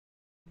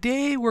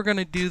Today we're going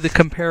to do the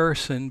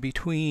comparison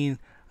between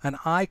an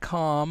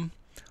Icom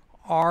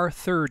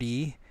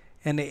R30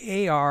 and the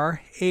AOR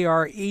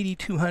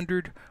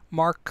AR8200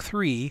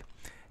 MK3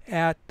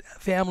 at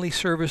family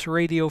service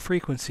radio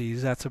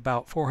frequencies. That's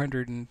about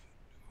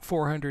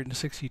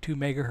 462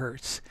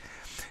 megahertz.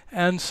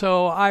 And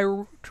so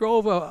I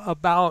drove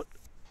about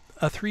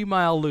a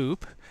 3-mile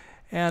loop,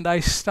 and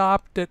I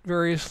stopped at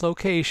various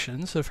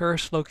locations. The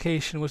first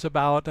location was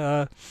about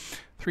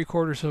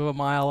 3/4 of a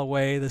mile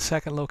away. The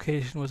second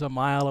location was a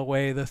mile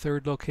away. The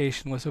third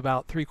location was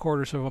about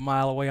 3/4 of a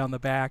mile away on the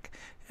back.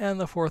 And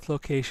the fourth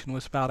location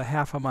was about a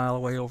half a mile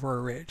away over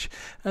a ridge.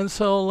 And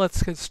so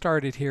let's get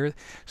started here.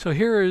 So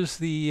here is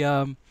the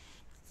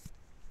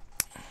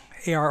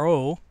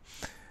ARO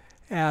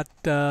at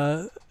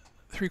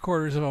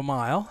 3/4 of a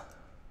mile.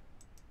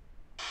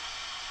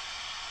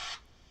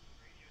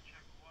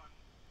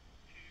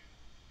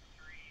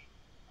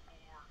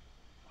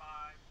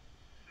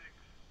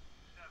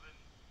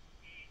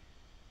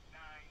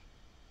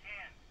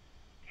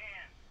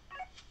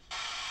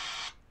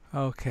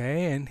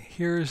 Okay, and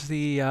here's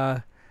the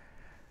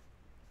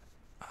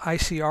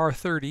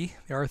IC-R30,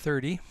 the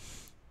R30,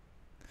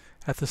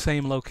 at the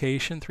same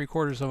location,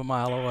 3/4 of a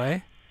mile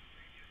away.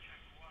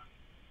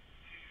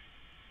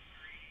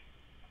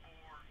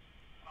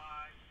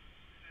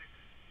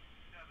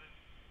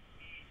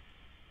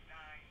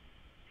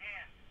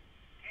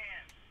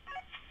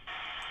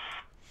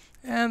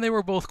 And they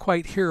were both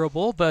quite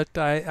hearable, but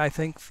I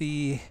think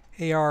the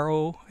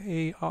AOR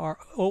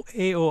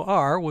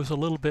was a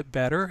little bit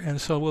better,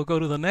 and so we'll go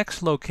to the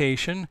next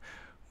location,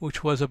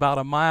 which was about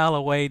a mile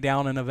away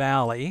down in a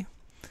valley,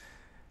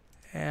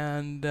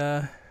 and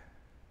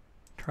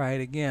try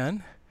it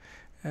again.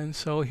 And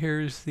so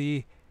here's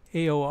the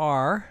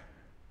AOR.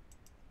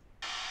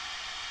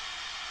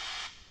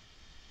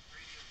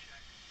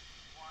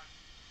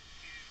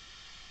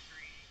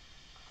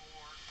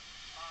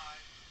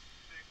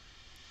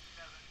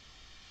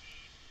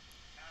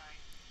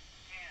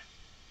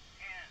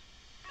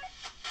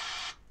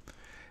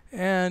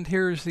 And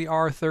here's the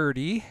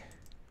R30.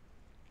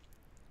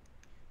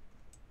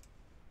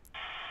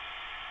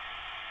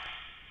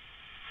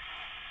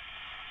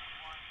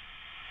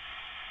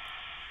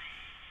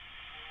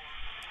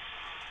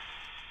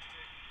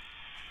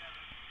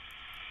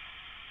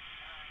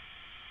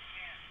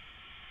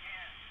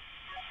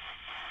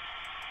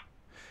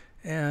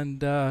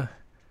 And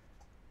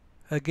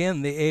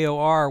again, the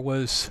AOR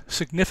was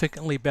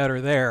significantly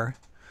better there.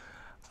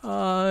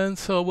 And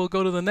so we'll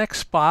go to the next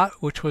spot,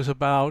 which was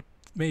about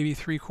maybe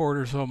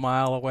 3/4 of a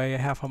mile away, a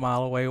half a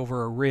mile away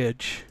over a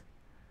ridge.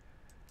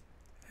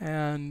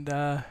 And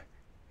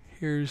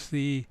here's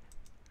the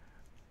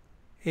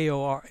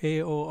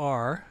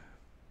AOR.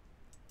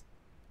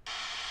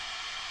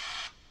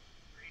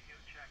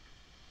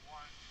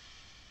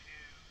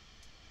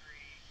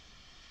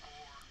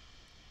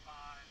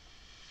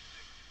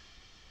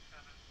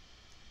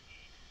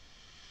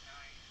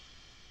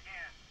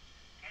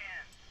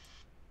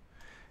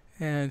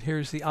 And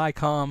here's the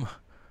Icom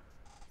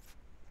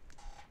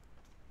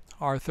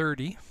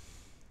R30.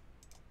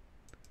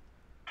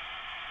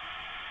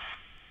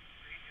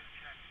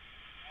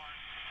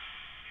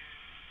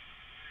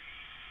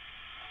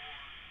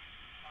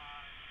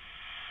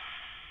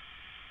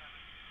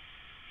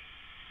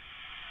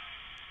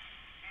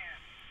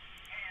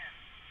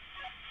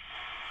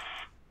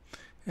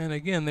 And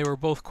again, they were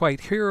both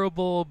quite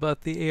hearable,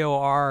 but the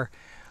AOR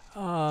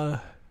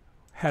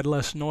had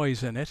less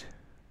noise in it.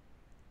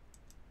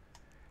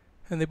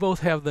 And they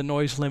both have the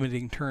noise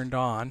limiting turned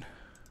on.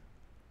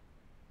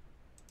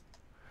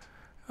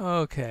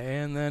 Okay,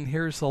 and then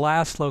here's the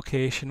last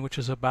location, which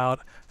is about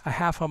a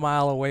half a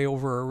mile away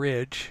over a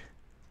ridge.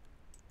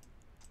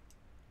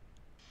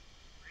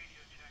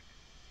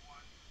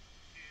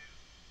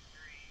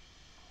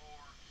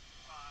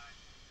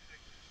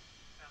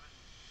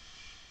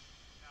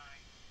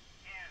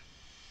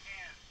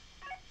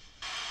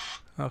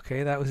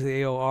 Okay, that was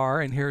the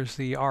AOR, and here's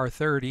the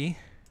R30.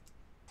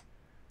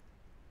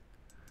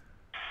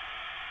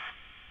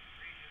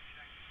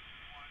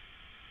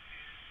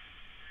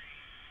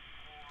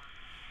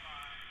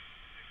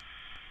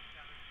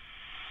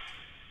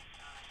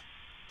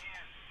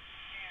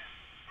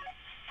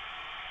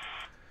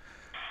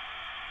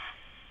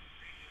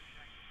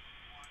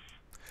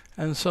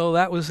 And so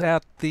that was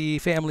at the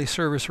family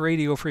service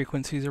radio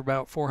frequencies,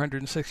 about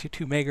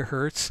 462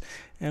 megahertz.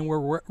 And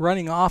we're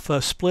running off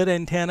a split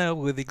antenna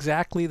with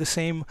exactly the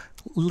same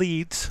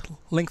leads,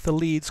 length of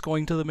leads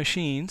going to the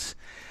machines.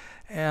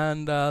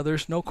 And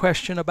there's no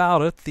question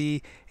about it.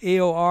 The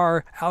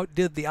AOR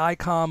outdid the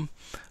Icom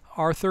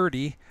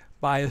R30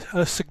 by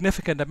a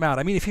significant amount.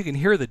 I mean, if you can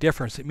hear the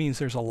difference, it means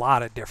there's a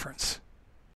lot of difference.